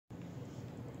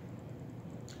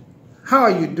How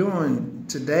are you doing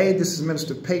today? This is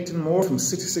Minister Peyton Moore from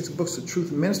 66 Books of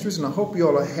Truth Ministries, and I hope you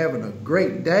all are having a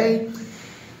great day.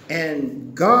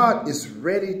 And God is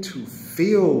ready to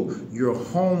fill your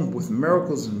home with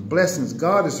miracles and blessings.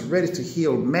 God is ready to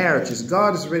heal marriages.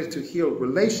 God is ready to heal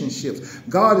relationships.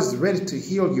 God is ready to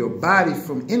heal your body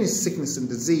from any sickness and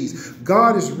disease.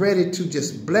 God is ready to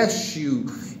just bless you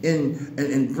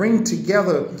and bring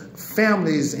together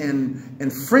families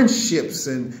and friendships.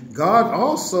 And God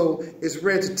also is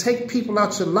ready to take people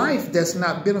out your life that's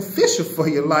not beneficial for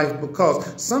your life,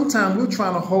 because sometimes we're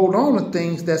trying to hold on to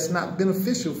things that's not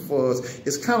beneficial for us.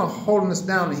 It's kind of holding us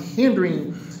down and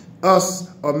hindering us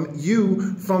or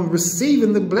you from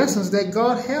receiving the blessings that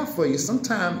God has for you.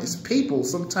 Sometimes it's people,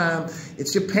 sometimes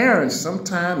it's your parents,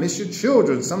 sometimes it's your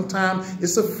children, sometimes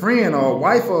it's a friend or a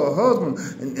wife or a husband,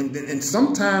 and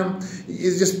sometimes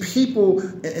it's just people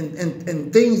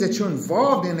and things that you're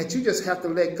involved in that you just have to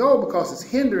let go because it's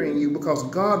hindering you, because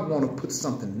God wants to put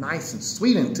something nice and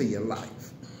sweet into your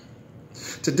life.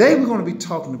 Today we're going to be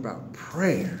talking about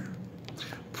prayer.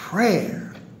 Prayer.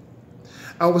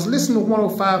 I was listening to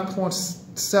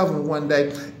 105.7 one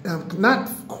day. I'm not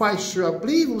quite sure. I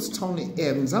believe it was Tony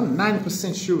Evans. I'm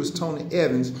 90% sure it was Tony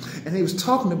Evans. And he was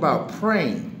talking about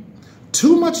praying.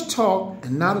 Too much talk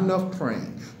and not enough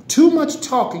praying. Too much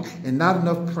talking and not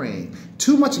enough praying.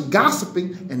 Too much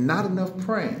gossiping and not enough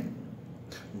praying.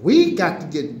 We got to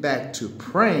get back to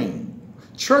praying.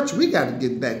 Church, we got to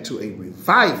get back to a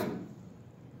revival,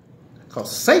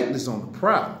 because Satan is on the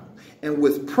prowl. And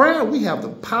with prayer, we have the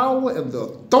power and the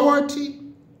authority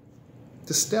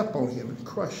to step on him and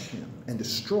crush him and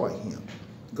destroy him.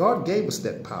 God gave us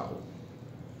that power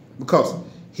because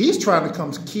he's trying to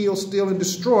come kill, steal, and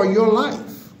destroy your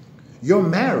life, your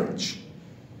marriage,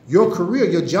 your career,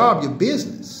 your job, your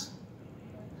business.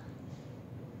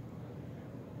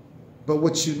 But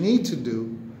what you need to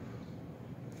do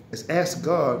is ask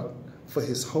God for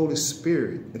his Holy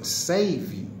Spirit and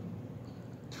save you,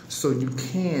 so you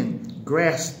can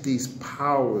grasp these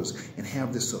powers and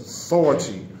have this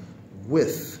authority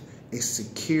with a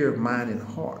secure mind and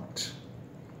heart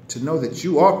to know that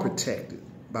you are protected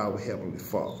by our Heavenly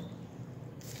Father.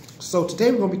 So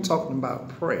today we're going to be talking about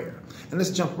prayer. And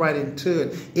let's jump right into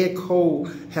it. Ed Cole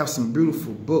has some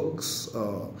beautiful books,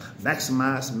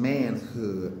 Maximize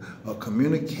Manhood,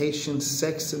 Communication,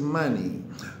 Sex and Money,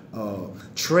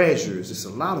 Treasures. It's a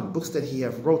lot of books that he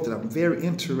has wrote that I'm very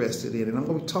interested in, and I'm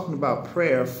going to be talking about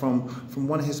prayer from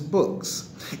one of his books.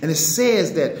 And it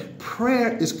says that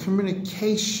prayer is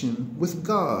communication with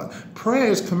God. Prayer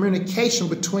is communication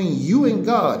between you and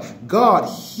God. God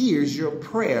hears your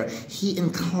prayer. He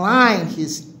inclines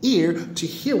his ear to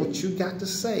hear what you got to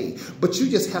say. But you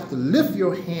just have to lift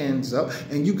your hands up,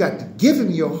 and you got to give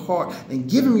him your heart and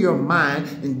give him your mind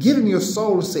and give him your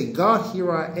soul and say, God,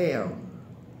 here I am.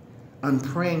 I'm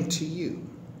praying to you.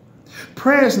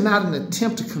 Prayer is not an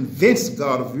attempt to convince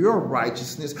God of your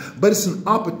righteousness, but it's an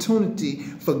opportunity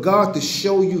for God to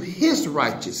show you his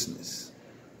righteousness.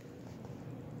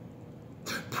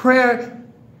 Prayer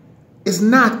is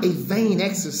not a vain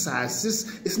exercise.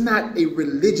 It's not a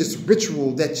religious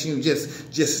ritual that you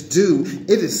just do.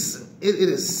 It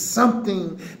is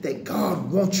something that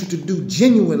God wants you to do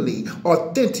genuinely,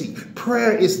 authentic.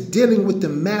 Prayer is dealing with the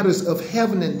matters of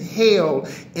heaven and hell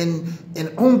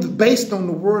and based on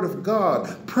the word of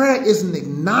God. Prayer is an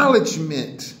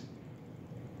acknowledgement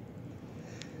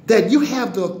that you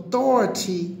have the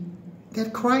authority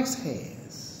that Christ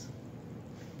has.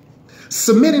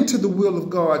 Submitting to the will of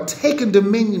God, taking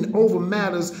dominion over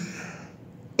matters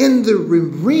in the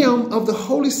realm of the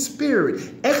Holy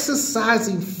Spirit,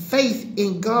 exercising faith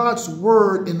in God's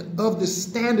word and of the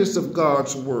standards of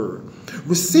God's word,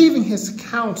 receiving his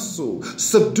counsel,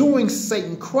 subduing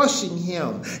Satan, crushing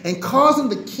him, and causing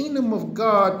the kingdom of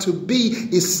God to be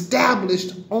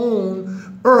established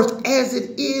on earth as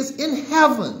it is in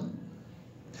heaven.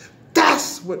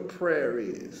 That's what prayer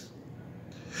is.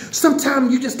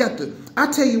 Sometimes you just got to, I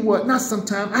tell you what, not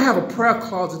sometimes, I have a prayer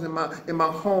closet in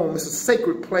my home. It's a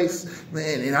sacred place,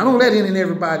 and I don't let any and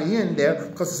everybody in there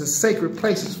because it's a sacred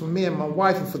place. It's for me and my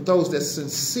wife and for those that's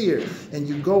sincere. And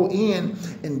you go in,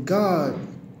 and God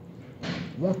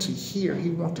wants to hear. He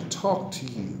wants to talk to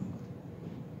you.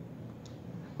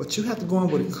 But you have to go in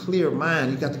with a clear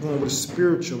mind. You got to go in with a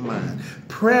spiritual mind.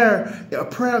 A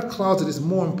prayer closet is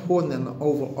more important than the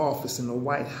Oval Office in the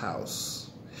White House.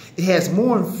 It has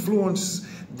more influence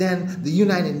than the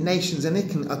United Nations, and it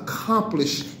can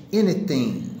accomplish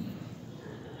anything.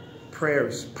 Prayer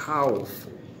is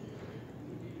powerful.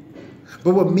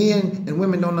 But what men and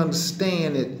women don't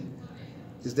understand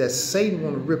is that Satan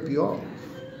wants to rip you off.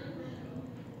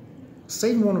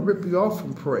 Satan wants to rip you off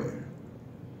from prayer.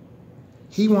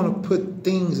 He want to put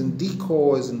things and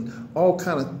decoys and all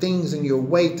kind of things in your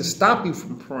way to stop you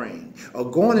from praying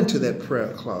or going into that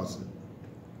prayer closet.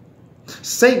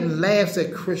 Satan laughs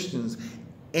at Christians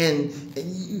and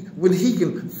when he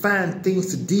can find things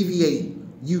to deviate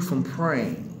you from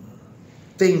praying.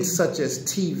 Things such as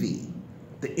TV,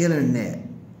 the internet,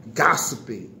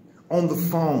 gossiping, on the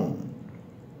phone.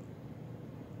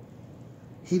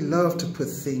 He loves to put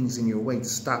things in your way to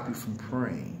stop you from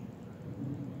praying.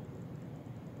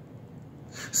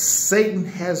 Satan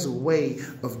has a way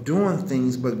of doing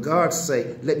things, but God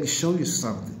say, let me show you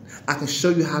something. I can show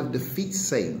you how to defeat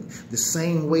Satan. The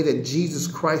same way that Jesus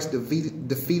Christ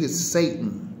defeated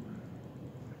Satan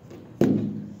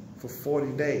for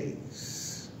 40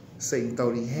 days. Satan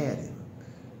thought he had him.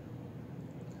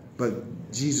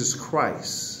 But Jesus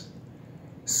Christ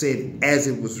said, as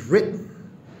it was written.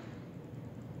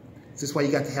 This is why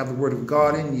you got to have the word of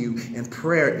God in you and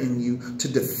prayer in you to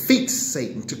defeat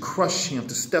Satan, to crush him,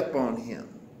 to step on him.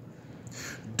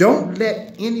 Don't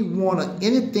let anyone or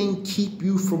anything keep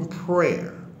you from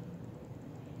prayer.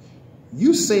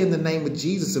 You say in the name of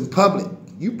Jesus in public.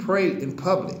 You pray in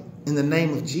public in the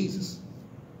name of Jesus.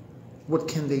 What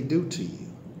can they do to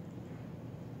you?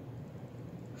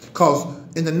 Because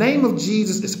in the name of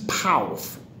Jesus is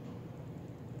powerful.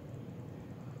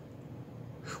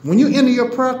 When you enter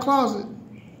your prayer closet,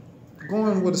 go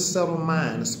in with a settled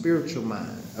mind, a spiritual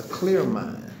mind, a clear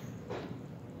mind.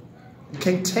 You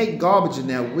can't take garbage in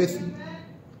there with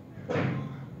you.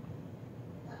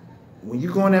 When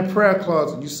you go in that prayer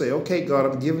closet, you say, okay, God,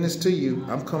 I'm giving this to you.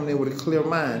 I'm coming in with a clear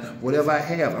mind. Whatever I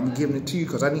have, I'm giving it to you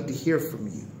because I need to hear from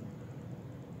you.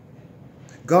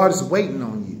 God is waiting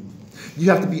on you. You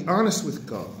have to be honest with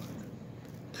God.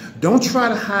 Don't try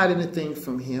to hide anything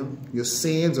from him, your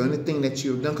sins or anything that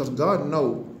you've done, because God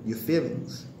knows your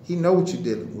feelings. He knows what you're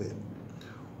dealing with.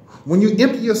 When you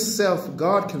empty yourself,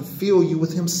 God can fill you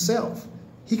with himself.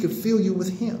 He can fill you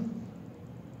with him.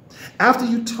 After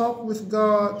you talk with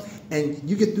God and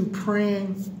you get through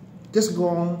praying, just go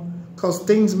on, because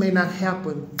things may not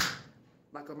happen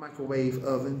like a microwave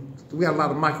oven. We got a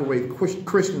lot of microwave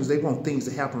Christians. They want things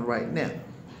to happen right now.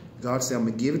 God said, I'm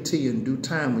going to give it to you in due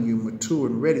time when you're mature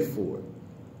and ready for it.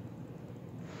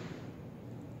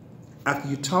 After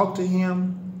you talk to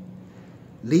him,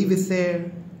 leave it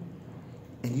there,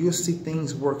 and you'll see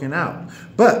things working out.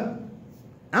 But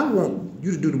I want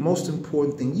you to do the most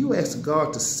important thing. You ask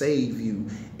God to save you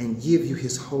and give you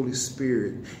his Holy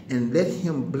Spirit and let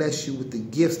him bless you with the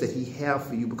gifts that he has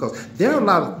for you, because there are a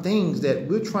lot of things that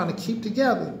we're trying to keep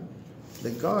together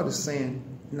that God is saying,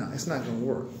 no, it's not going to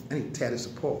work. I need to tear this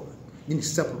apart. You need to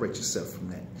separate yourself from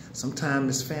that. Sometimes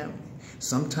it's family.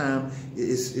 Sometimes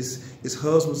it's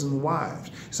husbands and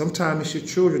wives. Sometimes it's your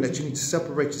children that you need to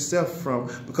separate yourself from,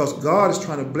 because God is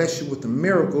trying to bless you with the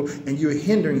miracle and you're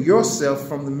hindering yourself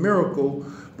from the miracle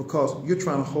because you're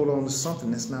trying to hold on to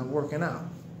something that's not working out.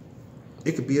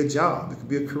 It could be a job. It could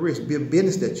be a career. It could be a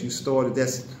business that you started.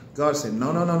 That's God saying,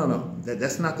 no, no, no, no, no.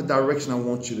 That's not the direction I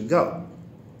want you to go.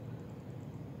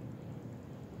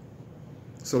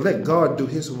 So let God do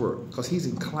his work, because he's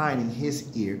inclining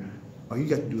his ear. All you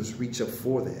got to do is reach up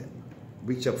for that.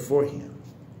 Reach up for him.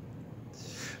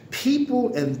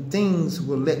 People and things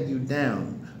will let you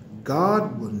down.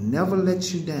 God will never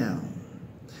let you down.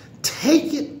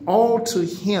 Take it all to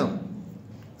him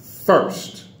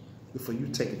first before you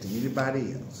take it to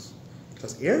anybody else.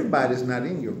 Because everybody's not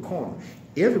in your corner.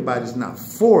 Everybody's not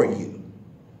for you.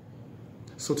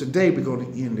 So today we're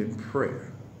going to end in prayer.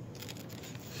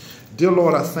 Dear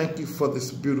Lord, I thank you for this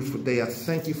beautiful day. I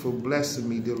thank you for blessing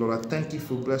me, dear Lord. I thank you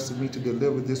for blessing me to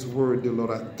deliver this word, dear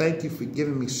Lord. I thank you for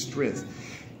giving me strength,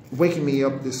 waking me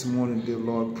up this morning, dear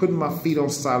Lord, putting my feet on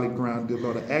solid ground, dear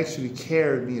Lord. I ask you to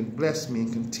carry me and bless me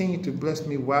and continue to bless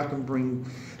me where I can bring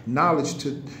knowledge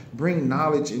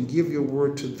and give your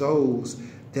word to those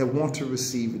that want to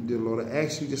receive it, dear Lord. I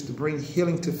ask you just to bring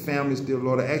healing to families, dear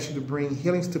Lord. I ask you to bring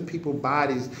healings to people's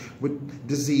bodies with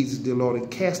diseases, dear Lord, and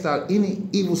cast out any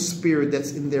evil spirit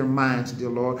that's in their minds, dear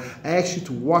Lord. I ask you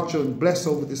to watch and bless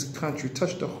over this country,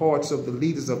 touch the hearts of the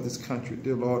leaders of this country,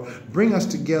 dear Lord. Bring us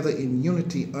together in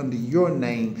unity under your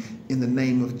name, in the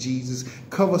name of Jesus.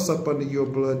 Cover us up under your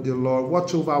blood, dear Lord.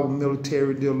 Watch over our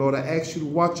military, dear Lord. I ask you to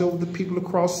watch over the people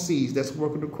across seas that's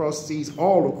working across seas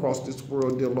all across this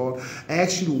world, dear Lord. I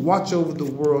ask you to watch over the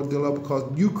world, dear Lord, because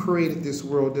you created this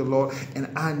world, dear Lord, and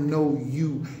I know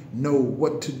you know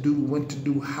what to do, when to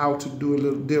do, how to do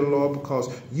it, dear Lord, because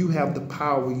you have the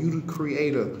power. You the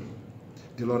creator.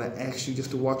 Dear Lord, I ask you just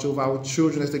to watch over our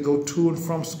children as they go to and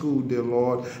from school, dear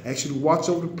Lord. I ask you to watch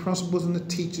over the principals and the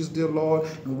teachers, dear Lord,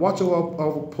 and watch over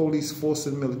our police force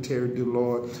and military, dear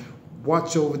Lord.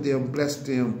 Watch over them, bless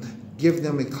them. Give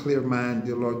them a clear mind,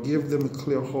 dear Lord. Give them a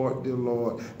clear heart, dear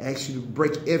Lord. I ask you to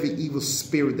break every evil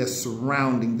spirit that's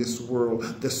surrounding this world,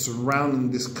 that's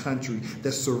surrounding this country,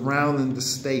 that's surrounding the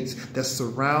states, that's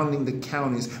surrounding the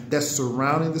counties, that's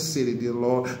surrounding the city, dear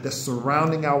Lord, that's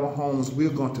surrounding our homes. We're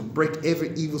going to break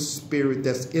every evil spirit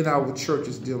that's in our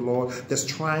churches, dear Lord, that's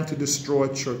trying to destroy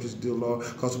churches, dear Lord,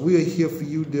 because we are here for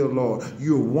you, dear Lord.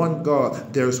 You are one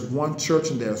God. There's one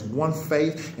church and there's one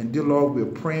faith. And dear Lord, we're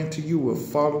praying to you. We're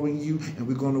following you. And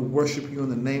we're going to worship you in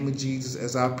the name of Jesus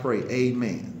as I pray.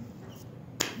 Amen.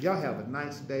 Y'all have a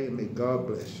nice day and may God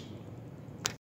bless you.